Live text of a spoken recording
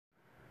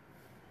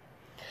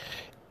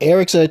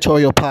Eric's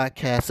Editorial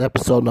Podcast,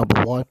 episode number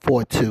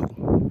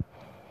 142.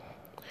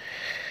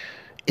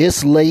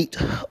 It's late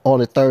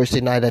on a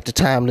Thursday night at the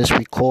time of this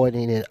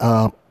recording, and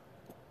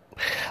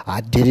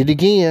I did it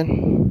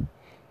again.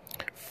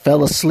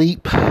 Fell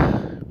asleep,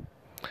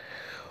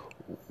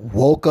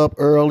 woke up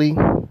early,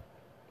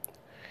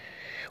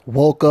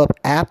 woke up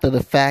after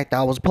the fact.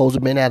 I was supposed to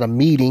have been at a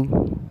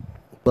meeting,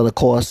 but of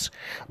course,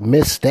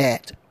 missed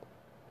that.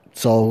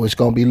 So it's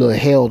going to be a little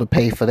hell to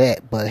pay for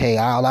that. But hey,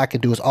 all I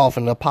can do is offer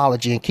an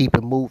apology and keep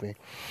it moving.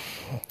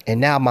 And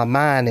now my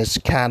mind is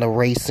kind of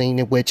racing,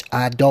 in which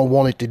I don't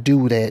want it to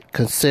do that,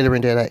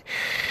 considering that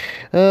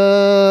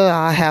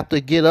I have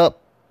to get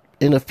up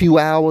in a few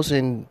hours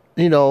and,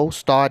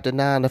 start the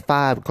 9 to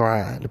 5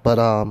 grind.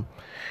 But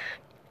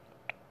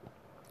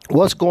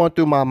what's going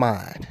through my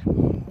mind?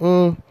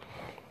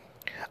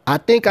 I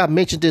think I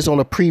mentioned this on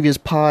a previous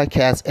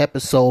podcast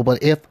episode,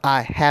 but if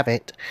I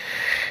haven't,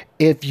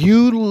 if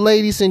you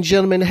ladies and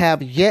gentlemen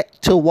have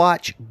yet to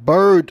watch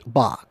Bird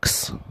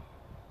Box,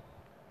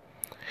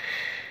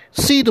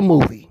 see the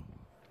movie.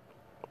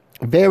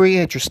 Very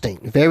interesting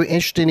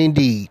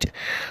indeed.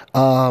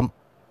 I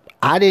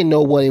didn't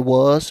know what it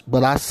was,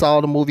 but I saw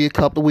the movie a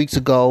couple of weeks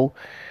ago,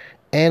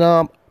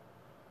 and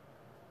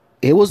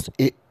it was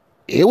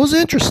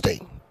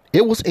interesting.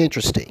 It was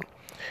interesting.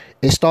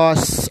 It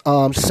stars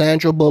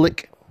Sandra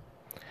Bullock,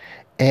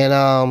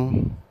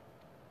 and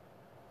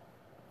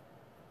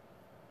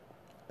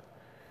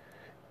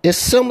it's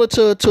similar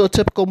to a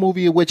typical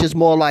movie, which is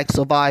more like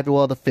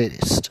Survival of the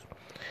Fittest.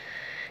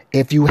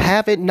 If you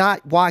haven't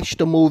not watched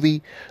the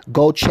movie,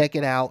 go check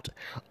it out.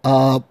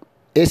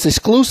 It's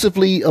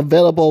exclusively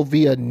available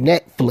via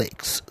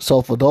Netflix.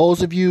 So for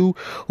those of you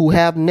who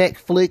have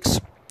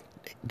Netflix,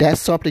 that's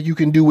something you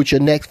can do with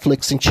your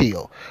Netflix and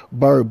chill.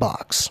 Bird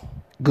Box.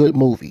 Good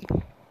movie.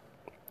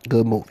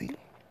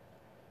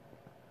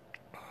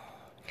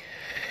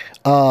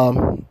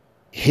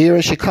 Here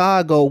in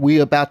Chicago,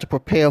 we're about to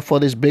prepare for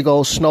this big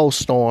old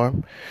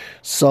snowstorm.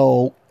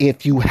 So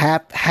if you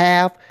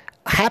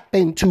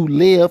happen to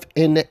live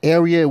in the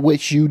area in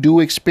which you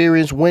do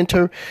experience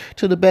winter,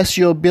 to the best of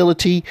your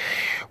ability,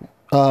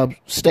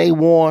 stay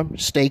warm,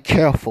 stay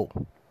careful.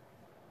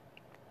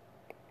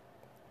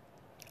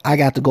 I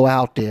got to go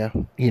out there,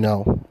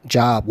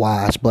 job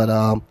wise, but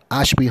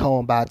I should be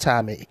home by the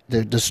time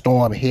the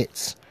storm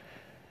hits.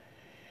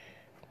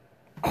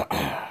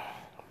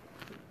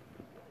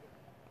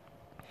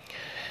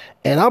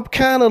 And I'm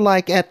kind of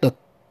like at the,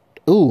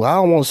 I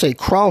don't want to say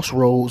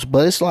crossroads,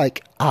 but it's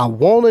like I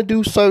want to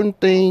do certain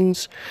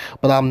things,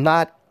 but I'm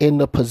not in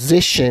the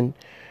position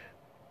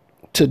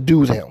to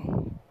do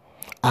them.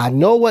 I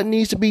know what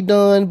needs to be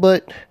done,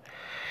 but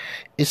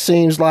it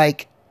seems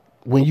like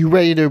when you're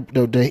ready to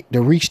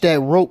reach that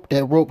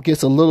rope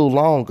gets a little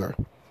longer.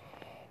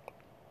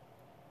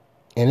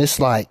 And it's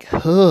like,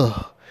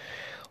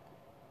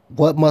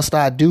 what must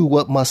I do?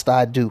 What must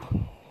I do?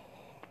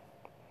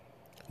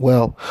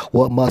 Well,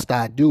 what must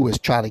I do is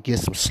try to get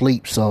some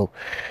sleep. So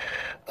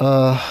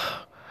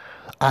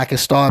I can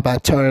start by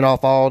turning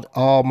off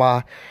all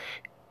my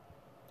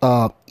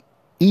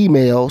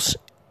emails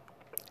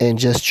and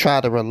just try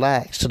to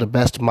relax to the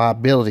best of my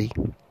ability.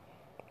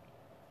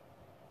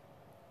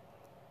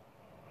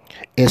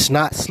 It's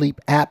not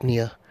sleep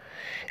apnea,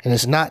 and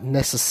it's not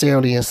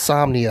necessarily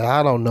insomnia.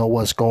 I don't know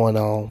what's going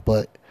on,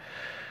 but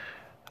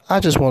I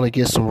just want to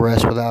get some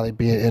rest without it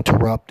being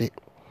interrupted.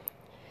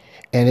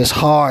 And it's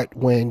hard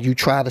when you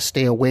try to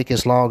stay awake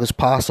as long as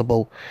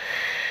possible,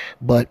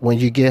 but when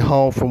you get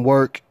home from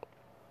work,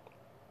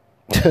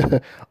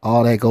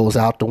 all that goes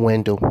out the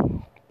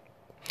window.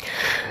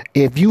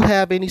 If you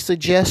have any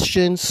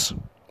suggestions,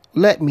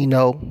 let me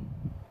know.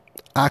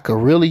 I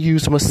could really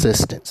use some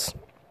assistance.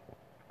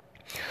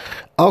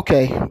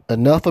 Okay,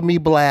 enough of me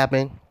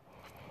blabbing.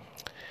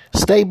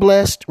 Stay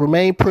blessed,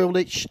 remain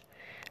privileged,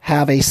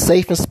 have a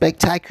safe and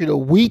spectacular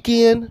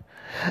weekend,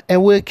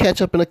 and we'll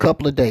catch up in a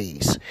couple of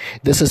days.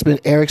 This has been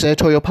Eric's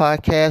Editorial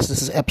Podcast.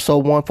 This is episode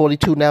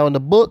 142 now in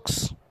the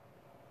books.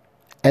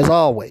 As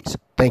always,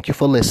 thank you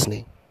for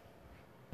listening.